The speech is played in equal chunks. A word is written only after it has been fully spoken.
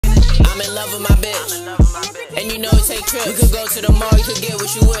I'm in love with my bitch. And you know it take trips. We could go to the mall, you could get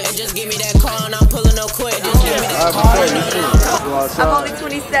what you wish. And just give me that car and I'm pulling up quick. Just give me that car and I'm only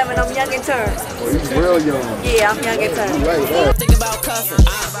 27, I'm young in turn. Oh, he's real young. Yeah, I'm young in turn. Think about cuffing.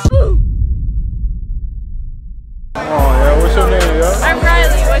 Oh, yeah, what's your name, yo? I'm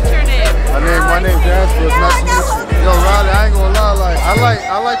Riley, what's your name? My name's Jasper, it's nice to meet you. Yo, Riley, I ain't gonna lie, I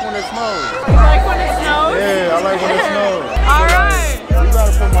like when it snows. You like when it snows? Yeah, I like when it snows. Alright. You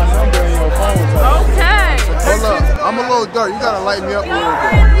gotta put my number in your phone. Okay. Hold up, I'm a little dark, you gotta light me up a little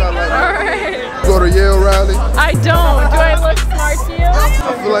bit. You gotta light me up. Alright. You go to Yale, Riley? I don't. Do I look smart to you?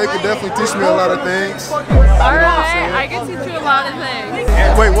 I feel like you could definitely teach me a lot of things. Alright, I can teach you a lot of things.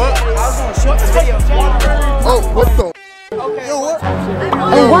 Wait, what? Oh, what the? Yo, what?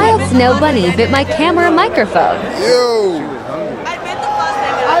 A wild snow bunny bit my camera microphone. Yo.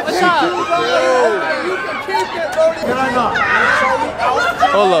 What's up?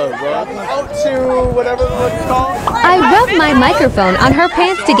 Hold up, bro. Whatever it's called. I rubbed my microphone on her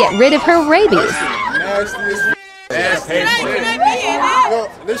pants to get rid of her rabies. Nastiest. Yo,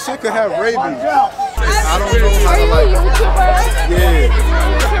 this shit could have rabies. I don't know how to like. Yeah.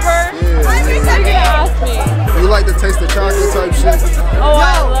 You like the taste of chocolate type shit? Oh,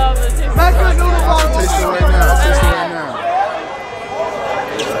 I love the taste of chocolate. I'll taste it right now.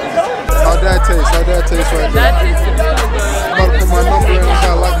 How'd that taste? How'd that taste right there? That tastes really good. I'm about to put my number in and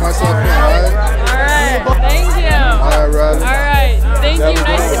try to lock myself in, alright? Alright, thank you. Alright, Riley. Alright, thank you.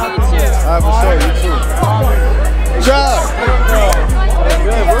 Nice to meet you. Alright, for sure. You too. Josh!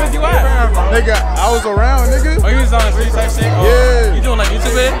 Where was you at? Nigga, I was around, nigga. Oh, you was on the street type shit? Oh, Yeah. You doing like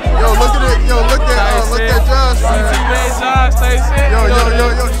YouTube it? Yo, look at it. Yo, look at Josh, man. YouTube Josh type shit? Yo,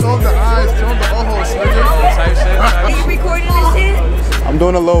 show him the eyes, show him the ojos, nigga. Type shit. Are you recording this shit? I'm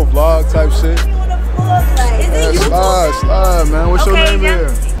doing a little vlog type shit. Slide, man. What's your name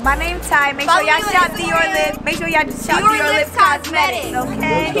here? My name's Ty. Make sure y'all shop Dior Lips. Make sure y'all just shop Dior Lips Cosmetics,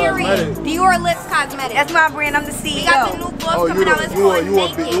 okay? Period. Dior Lips Cosmetics. That's my brand. I'm the CEO. We got the new gloves coming out. It's called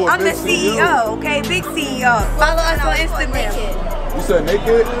Naked. I'm the CEO, okay? Big CEO. Follow us on Instagram. You said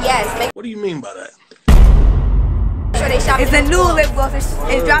naked? Yes. What do you mean by that? Make sure they shop. It's a new lip gloss.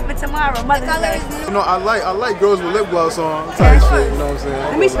 It's dropping tomorrow. Mother's color Day. is new. You know, I like girls with lip gloss on type shit, you know what I'm saying?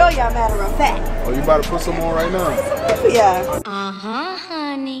 Let me show y'all, matter of fact. Oh, you about to put some on right now? Yeah.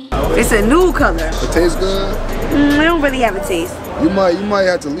 Honey. It's a new color. It tastes good? I don't really have a taste. You might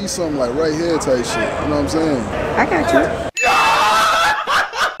have to leave something like right here type shit, you know what I'm saying? I got you.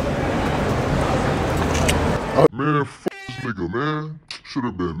 Man, f this nigga, man. Should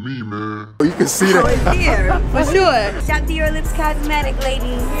have been me, man. You can see that. Oh, it's here, for sure. Shop Dior Lips Cosmetic,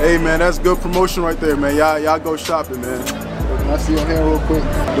 ladies. Hey, man, that's good promotion right there, man. Y'all go shopping, man. Can I see your hand real quick?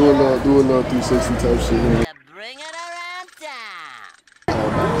 Do a little 360 type shit here. Bring it around town.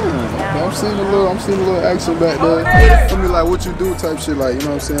 Okay, I'm seeing a little action back there. Tell me like what you do type shit, like, you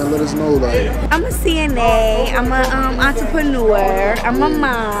know what I'm saying? Let us know, like. I'm a CNA, I'm a entrepreneur, I'm a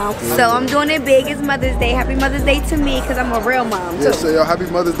mom. So I'm doing it big. It's Mother's Day. Happy Mother's Day to me, because I'm a real mom too. Yeah, say yo, happy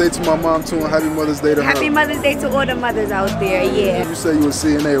Mother's Day to my mom too, and happy Mother's Day to her. Happy Mother's Day to all the mothers out there, yeah. You say you a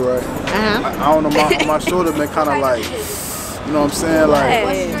CNA, right? I don't know, my shoulder been kind of like, you know what I'm saying?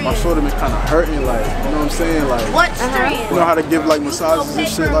 Like, my shoulder been kind of hurting, like, you know what I'm saying? Like, What street? you know how to give like massages and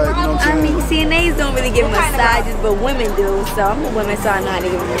shit, like, you know what I I'm mean, saying? CNAs don't really give massages, but women do. So I'm a woman, so I know how to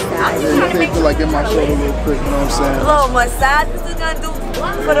give a massage. Yeah, you can't feel like get my shoulder real quick, you know what I'm saying? A little massage, what you gonna do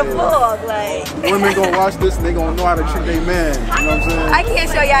for the vlog, like. Women gonna watch this and they gonna know how to treat their man, you know what I'm saying? I can't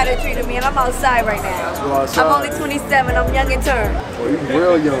show you how to treat a man. I'm outside right now. You outside? I'm only 27. I'm young in turn. Oh, you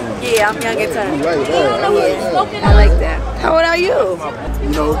real young. Yeah, I'm young in turn. You like that, I like that. I like that. How old are you? You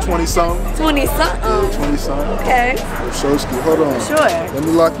know, 20-something? 20 something. 20-something. Okay. Showski, hold on. Sure. Let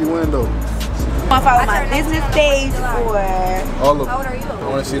me lock you in though. I follow my business page for. All of them. How old are you? I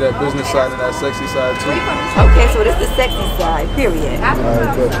want to see that business side and that sexy side too. Okay, so this is the sexy side, period.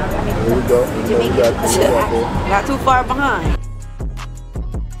 Alright, good. Here we go. You got this right there. Not too far behind.